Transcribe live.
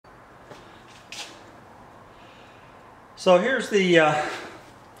So here's the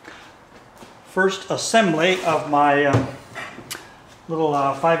first assembly of my little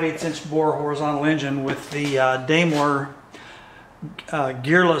 5/8 inch bore horizontal engine with the Daimler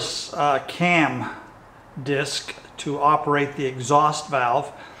Gearless Cam Disc to operate the exhaust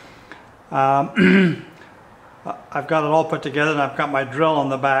valve. I've got it all put together, and I've got my drill on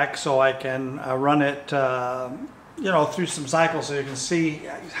the back so I can run it through some cycles so you can see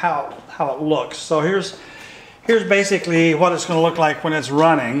how it looks. So here's basically what it's going to look like when it's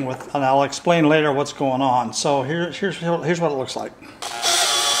running, and I'll explain later what's going on. So here's what it looks like.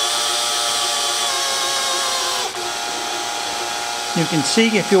 You can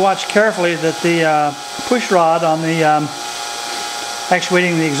see, if you watch carefully, that the push rod on the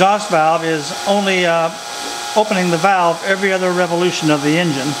actuating the exhaust valve is only opening the valve every other revolution of the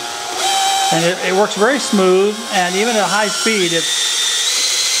engine, and it works very smooth. And even at high speed, it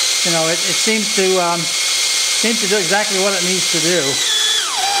seems to do exactly what it needs to do.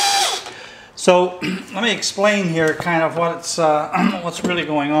 So let me explain here kind of what's really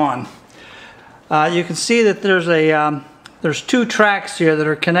going on. You can see that there's two tracks here that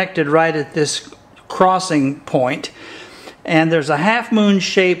are connected right at this crossing point, and there's a half moon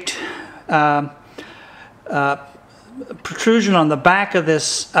shaped protrusion on the back of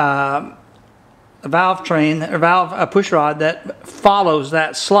this valve train or valve push rod that follows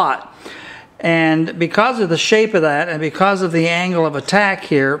that slot. And because of the shape of that, and because of the angle of attack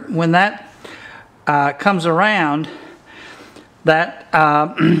here, when that comes around, that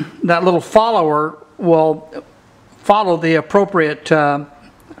that little follower will follow the appropriate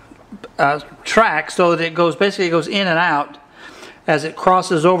track, so that it basically goes in and out as it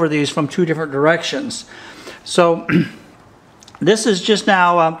crosses over these from two different directions. So this is just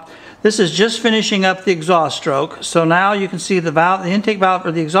finishing up the exhaust stroke. So now you can see the intake valve,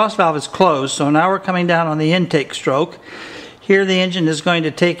 or the exhaust valve, is closed. So now we're coming down on the intake stroke. Here the engine is going to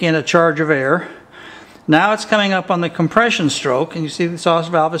take in a charge of air. Now it's coming up on the compression stroke, and you see the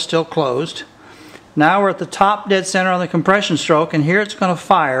exhaust valve is still closed. Now we're at the top dead center on the compression stroke, and here it's going to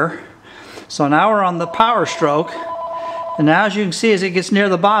fire. So now we're on the power stroke, and now, as you can see, as it gets near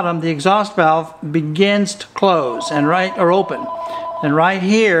the bottom, the exhaust valve begins to close or open. And right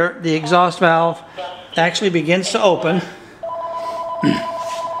here, the exhaust valve actually begins to open.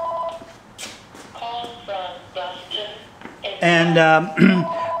 And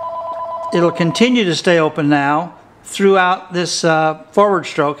it'll continue to stay open now throughout this forward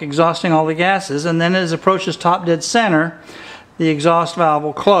stroke, exhausting all the gases. And then as it approaches top dead center, the exhaust valve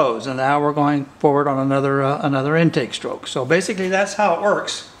will close. And now we're going forward on another intake stroke. So basically that's how it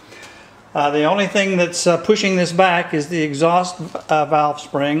works. The only thing that's pushing this back is the exhaust valve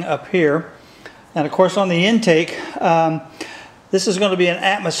spring up here. And of course on the intake, this is going to be an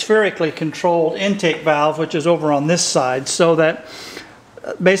atmospherically controlled intake valve, which is over on this side, so that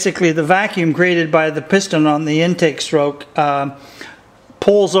basically the vacuum created by the piston on the intake stroke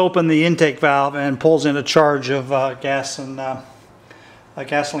pulls open the intake valve and pulls in a charge of gasoline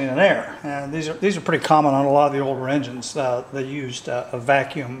and air. And these are pretty common on a lot of the older engines. They used a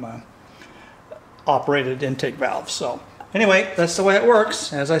vacuum operated intake valve. So anyway, that's the way it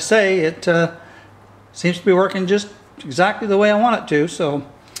works. As I say, it seems to be working just exactly the way I want it to. So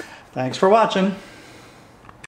thanks for watching.